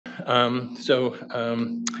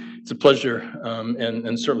It's a pleasure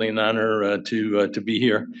and certainly an honor to be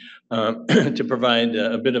here to provide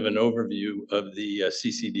a bit of an overview of the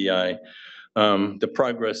CCDI, the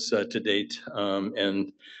progress to date,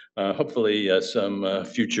 and hopefully some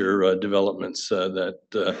future developments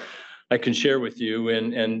that I can share with you.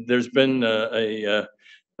 And there's been a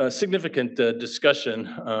significant discussion,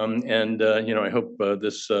 and I hope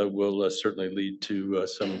this will certainly lead to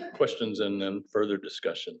some questions and then further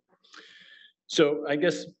discussion. So I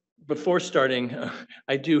guess before starting,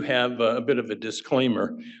 I do have a bit of a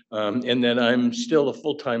disclaimer in that I'm still a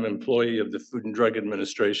full-time employee of the Food and Drug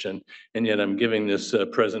Administration, and yet I'm giving this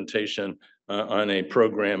presentation on a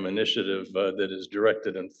program initiative that is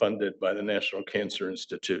directed and funded by the National Cancer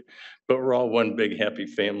Institute. But we're all one big happy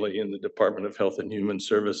family in the Department of Health and Human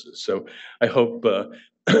Services. So I hope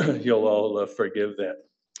you'll all forgive that.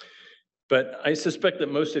 But I suspect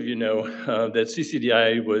that most of you know that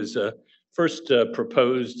CCDI was first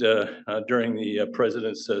proposed during the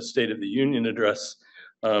President's State of the Union address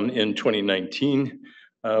in 2019,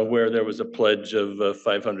 where there was a pledge of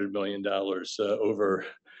 $500 million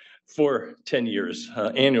for 10 years,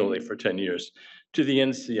 annually for 10 years, to the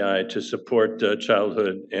NCI to support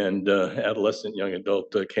childhood and adolescent young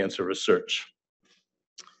adult cancer research.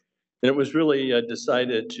 And it was really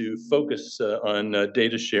decided to focus on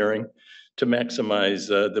data sharing to maximize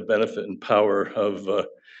the benefit and power of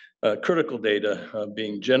critical data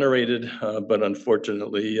being generated, but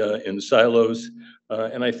unfortunately in silos.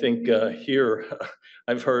 And I think here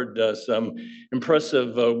I've heard some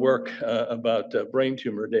impressive work about brain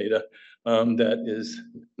tumor data that is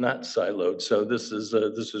not siloed. So this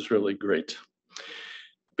is really great.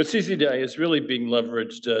 But CCDI is really being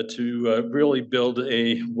leveraged to really build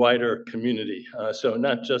a wider community. So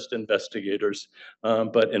not just investigators,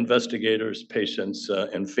 but investigators, patients,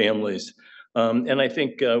 and families. And I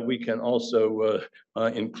think we can also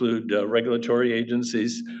include regulatory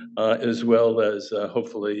agencies as well as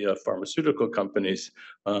hopefully pharmaceutical companies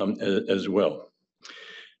as well.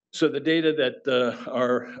 So the data that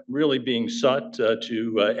are really being sought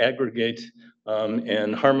to aggregate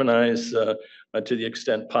and harmonize to the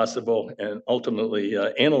extent possible and ultimately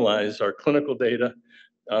analyze our clinical data,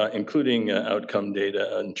 including outcome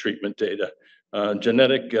data and treatment data,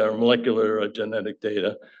 genetic or molecular genetic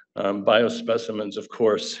data, biospecimens, of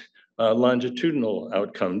course, longitudinal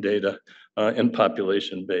outcome data, and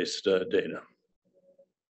population-based data.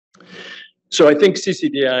 So I think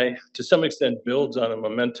CCDI, to some extent, builds on a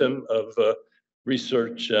momentum of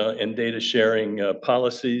research and data sharing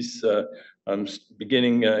policies,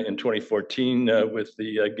 beginning in 2014 with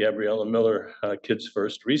the Gabriella Miller Kids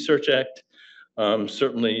First Research Act,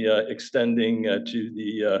 certainly extending to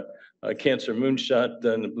the Cancer Moonshot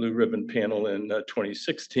and the Blue Ribbon Panel in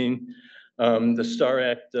 2016, the STAR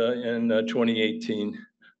Act in 2018,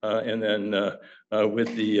 and then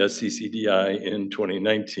with the CCDI in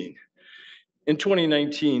 2019. In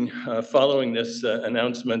 2019, following this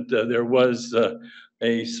announcement, there was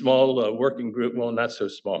a small working group, well, not so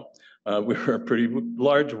small. We were a pretty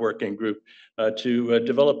large working group to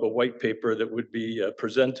develop a white paper that would be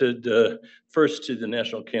presented first to the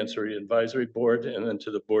National Cancer Advisory Board and then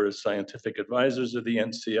to the Board of Scientific Advisors of the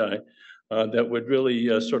NCI that would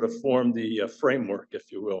really sort of form the framework,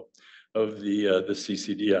 if you will, of the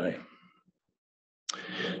CCDI.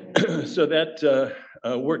 So that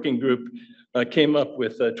working group came up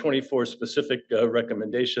with 24 specific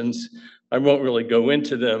recommendations. I won't really go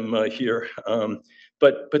into them here,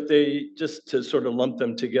 but they, just to sort of lump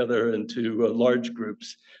them together into large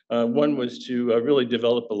groups. One was to really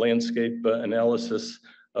develop a landscape analysis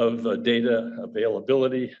of data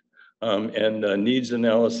availability and needs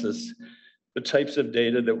analysis, the types of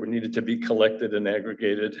data that were needed to be collected and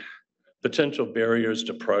aggregated, potential barriers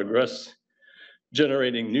to progress,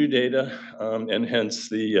 generating new data, and hence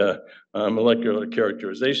the molecular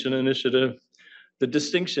characterization initiative, the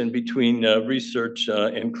distinction between research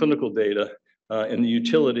and clinical data, and the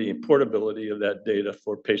utility and portability of that data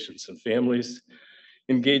for patients and families,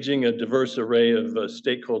 engaging a diverse array of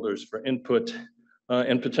stakeholders for input,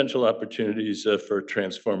 and potential opportunities for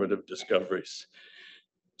transformative discoveries.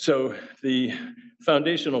 So the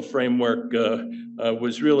foundational framework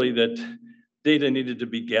was really that data needed to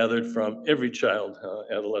be gathered from every child,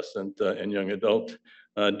 adolescent, and young adult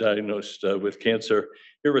diagnosed with cancer,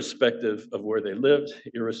 irrespective of where they lived,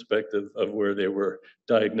 irrespective of where they were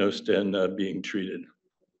diagnosed and being treated.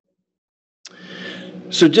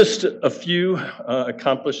 So just a few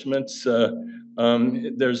accomplishments.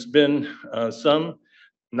 There's been some,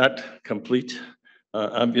 not complete,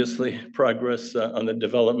 obviously, progress on the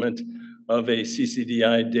development of a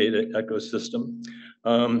CCDI data ecosystem.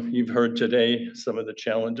 You've heard today some of the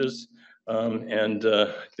challenges, and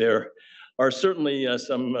there are certainly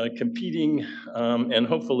some competing and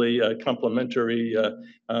hopefully complementary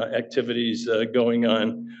activities going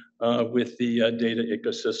on with the data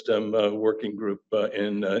ecosystem working group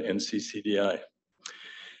in CCDI.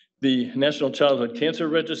 The National Childhood Cancer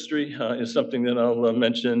Registry is something that I'll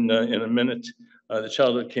mention in a minute. The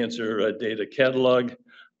Childhood Cancer Data Catalog.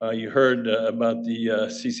 You heard about the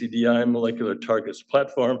CCDI Molecular Targets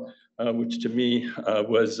Platform, which to me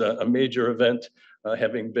was a major event,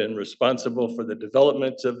 having been responsible for the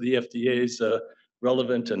development of the FDA's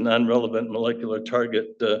relevant and non-relevant molecular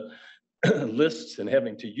target lists and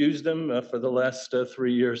having to use them for the last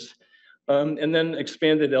 3 years. And then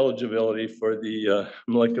expanded eligibility for the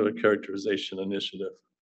Molecular Characterization Initiative.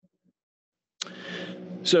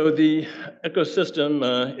 So the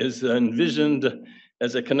ecosystem is envisioned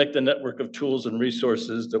as a connected network of tools and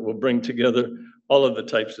resources that will bring together all of the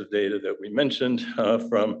types of data that we mentioned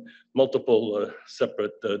from multiple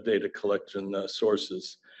separate data collection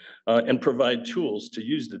sources and provide tools to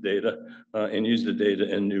use the data and use the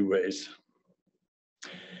data in new ways.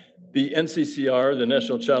 The NCCR, the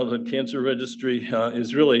National Childhood Cancer Registry,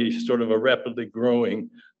 is really sort of a rapidly growing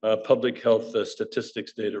public health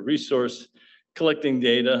statistics data resource, collecting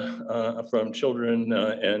data from children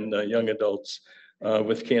and young adults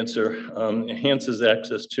with cancer, enhances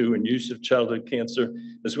access to and use of childhood cancer,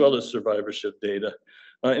 as well as survivorship data.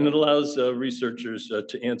 And it allows researchers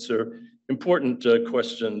to answer important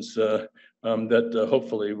questions that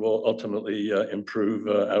hopefully will ultimately improve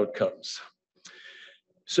outcomes.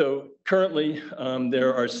 So currently,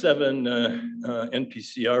 there are 7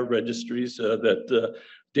 NPCR registries that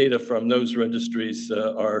data from those registries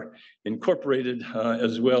are incorporated,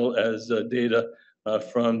 as well as data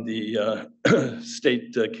from the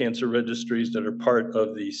state cancer registries that are part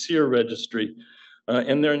of the SEER registry.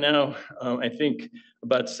 And there are now, I think,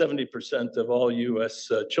 about 70% of all US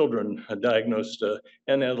children diagnosed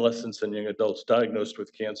and adolescents and young adults diagnosed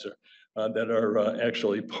with cancer that are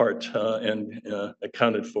actually part and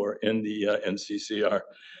accounted for in the NCCR.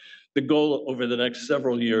 The goal over the next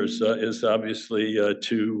several years is obviously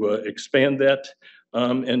to expand that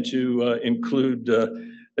and to include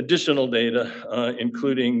additional data,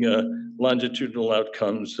 including longitudinal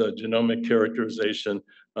outcomes, genomic characterization,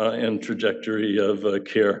 and trajectory of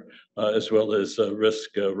care, as well as risk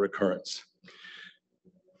recurrence.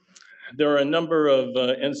 There are a number of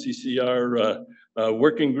NCCR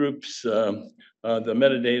working groups, the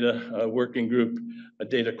metadata working group, a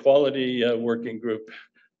data quality working group,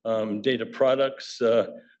 data products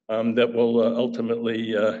that will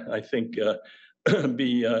ultimately, I think,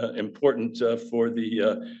 be important for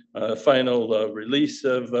the final release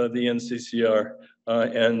of the NCCR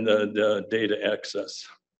and the data access.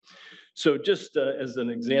 So just as an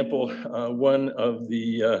example, one of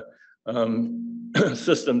the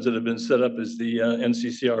systems that have been set up is the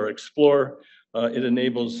NCCR Explorer. It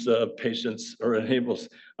enables patients or enables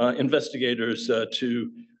investigators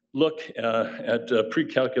to look at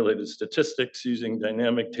pre-calculated statistics using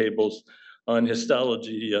dynamic tables on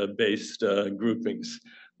histology-based groupings,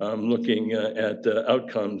 looking at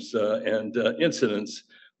outcomes and incidence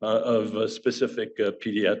of specific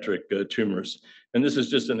pediatric tumors. And this is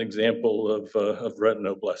just an example of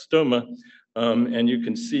retinoblastoma. And you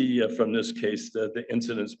can see from this case the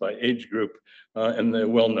incidence by age group and the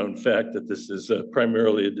well-known fact that this is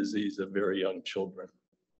primarily a disease of very young children.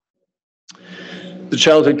 The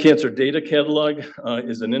Childhood Cancer Data Catalog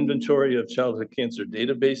is an inventory of childhood cancer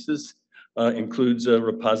databases, includes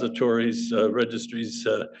repositories, registries,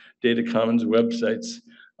 data commons, websites,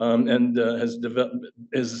 and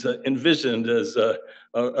is envisioned as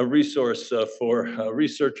a resource for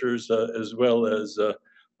researchers as well as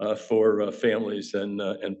for families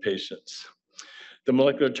and patients. The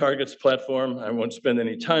Molecular Targets Platform, I won't spend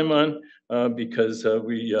any time on because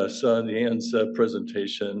we saw Leanne's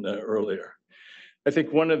presentation earlier. I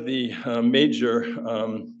think one of the major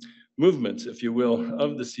movements, if you will,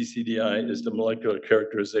 of the CCDI is the Molecular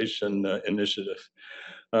Characterization Initiative.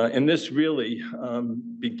 And this really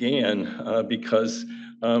began because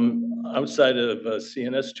outside of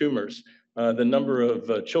CNS tumors, the number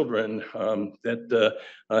of children that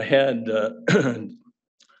had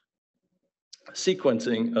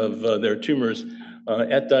sequencing of their tumors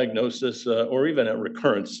at diagnosis or even at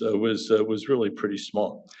recurrence was really pretty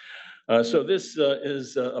small. So this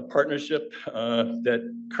is a partnership that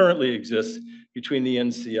currently exists between the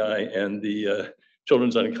NCI and the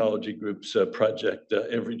Children's Oncology Group's project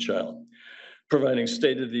Every Child, providing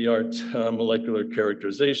state-of-the-art molecular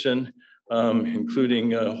characterization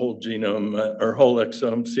including whole genome or whole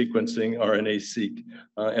exome sequencing, RNA-seq,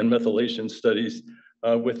 and methylation studies,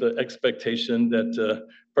 with the expectation that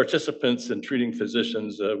participants and treating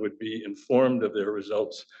physicians would be informed of their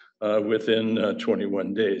results within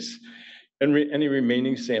 21 days. And any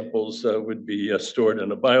remaining samples would be stored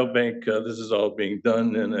in a biobank. This is all being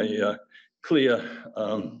done in a CLIA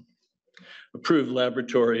approved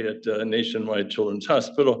laboratory at Nationwide Children's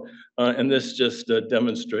Hospital. And this just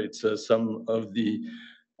demonstrates some of the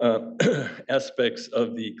aspects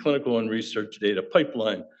of the clinical and research data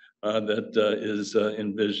pipeline that is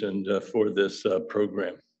envisioned for this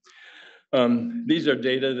program. These are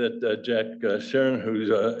data that Jack Sharon, who's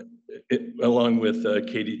along with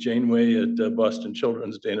Katie Janeway at Boston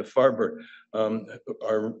Children's, Dana-Farber,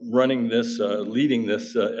 are running this, leading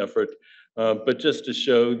this effort. But just to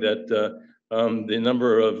show that the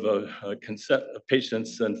number of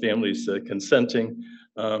patients and families consenting,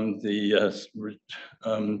 the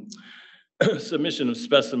submission of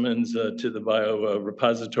specimens to the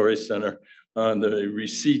Biorepository Center, the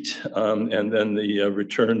receipt, and then the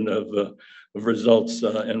return of results.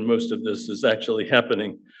 And most of this is actually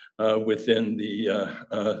happening within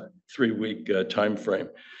the 3-week time frame.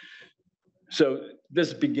 So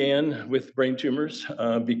this began with brain tumors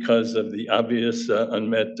because of the obvious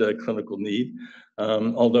unmet clinical need.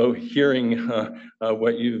 Although hearing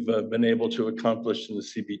what you've been able to accomplish in the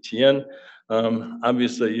CBTN,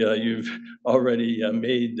 obviously you've already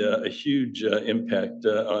made a huge impact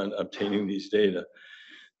on obtaining these data.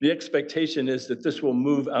 The expectation is that this will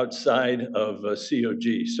move outside of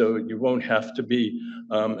COG, so you won't have to be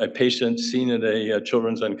a patient seen at a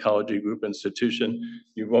children's oncology group institution.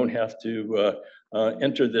 You won't have to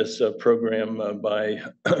enter this program by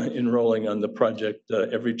enrolling on the Project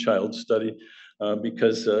Every Child study,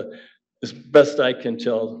 because as best I can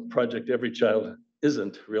tell, Project Every Child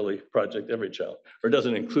isn't really Project Every Child, or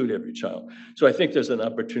doesn't include every child. So I think there's an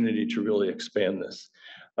opportunity to really expand this.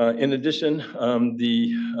 In addition,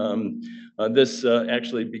 this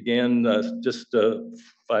actually began just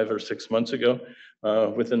 5 or 6 months ago.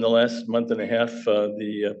 Within the last month and a half,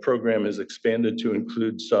 the program has expanded to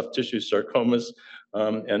include soft tissue sarcomas,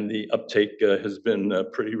 and the uptake has been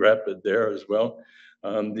pretty rapid there as well.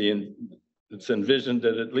 It's envisioned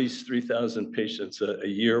that at least 3,000 patients a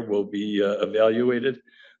year will be evaluated.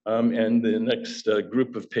 And the next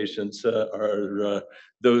group of patients are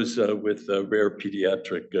those with rare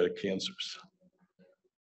pediatric cancers.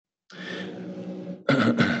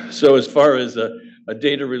 So as far as a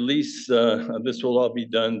data release, this will all be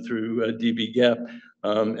done through dbGaP,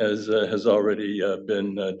 as has already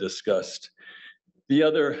been discussed. The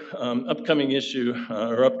other upcoming issue,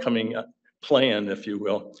 or upcoming plan, if you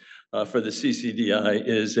will, for the CCDI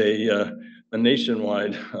is a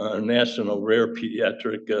nationwide, national rare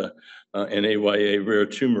pediatric and AYA rare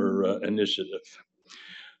tumor initiative.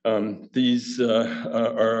 These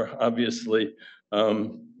are obviously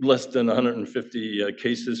less than 150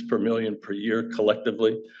 cases per million per year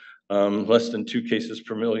collectively, less than 2 cases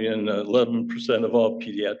per million, 11% of all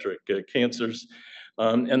pediatric cancers.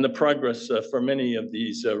 And the progress for many of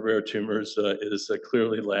these rare tumors is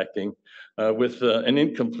clearly lacking, with an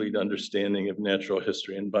incomplete understanding of natural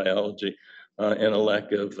history and biology, and a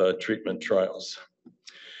lack of treatment trials.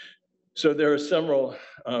 So there are several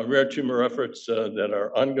rare tumor efforts that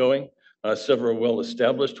are ongoing, several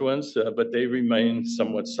well-established ones, but they remain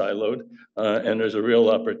somewhat siloed. And there's a real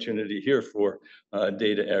opportunity here for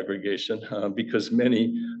data aggregation, because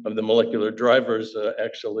many of the molecular drivers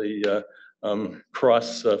actually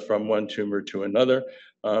cross from one tumor to another.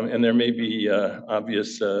 And there may be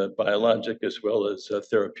obvious biologic as well as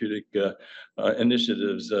therapeutic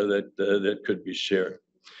initiatives that could be shared.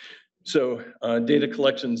 So data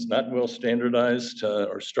collection is not well standardized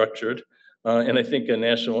or structured. And I think a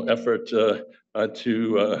national effort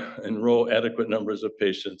to enroll adequate numbers of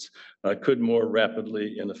patients could more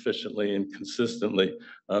rapidly and efficiently and consistently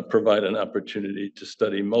provide an opportunity to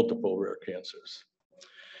study multiple rare cancers.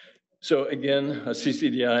 So again, a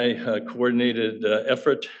CCDI coordinated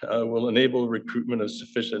effort will enable recruitment of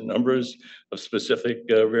sufficient numbers of specific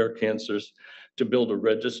rare cancers to build a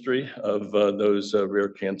registry of those rare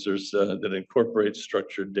cancers that incorporate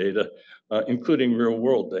structured data, including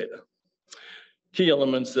real-world data. Key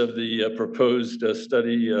elements of the proposed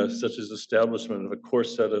study, such as establishment of a core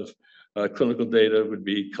set of clinical data, would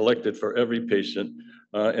be collected for every patient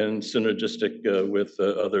and synergistic with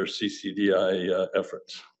other CCDI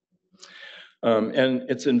efforts. And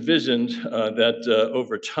it's envisioned that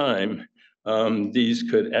over time, these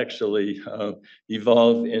could actually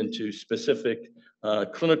evolve into specific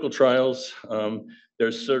clinical trials.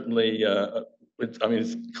 There's certainly I mean,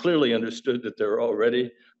 it's clearly understood that there are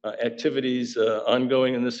already activities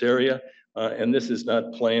ongoing in this area, and this is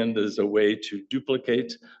not planned as a way to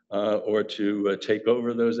duplicate or to take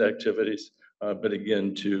over those activities, but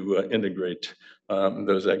again, to integrate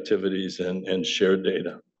those activities and share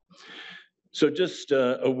data. So just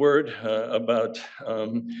a word about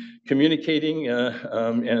communicating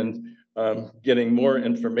and getting more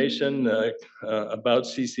information about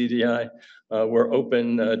CCDI. We're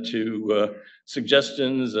open to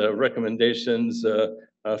suggestions, recommendations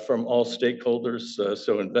from all stakeholders,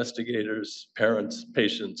 so investigators, parents,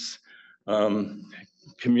 patients,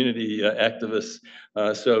 community activists.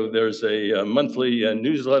 So there's a monthly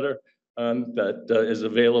newsletter that is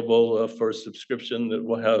available for subscription that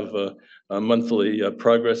will have monthly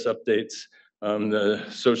progress updates. The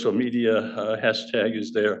social media hashtag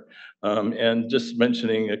is there. And just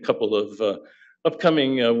mentioning a couple of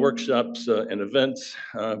upcoming workshops and events.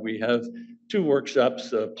 We have 2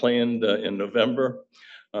 workshops planned in November.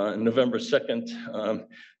 November 2nd,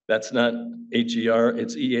 that's not HER,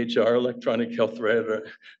 it's EHR, electronic health record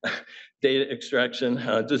data extraction.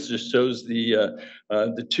 This just shows the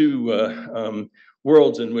 2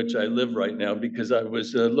 worlds in which I live right now, because I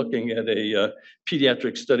was looking at a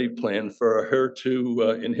pediatric study plan for a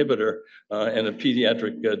HER2 inhibitor and a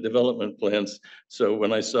pediatric development plans. So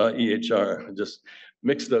when I saw EHR, I just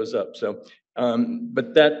mixed those up. So,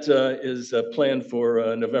 but that is planned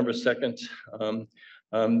for November 2nd.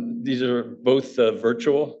 These are both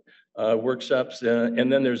virtual workshops,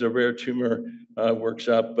 and then there's a rare tumor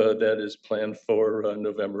workshop that is planned for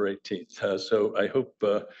November 18th. So I hope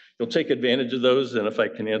you'll take advantage of those, and if I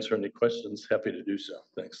can answer any questions, happy to do so.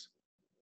 Thanks.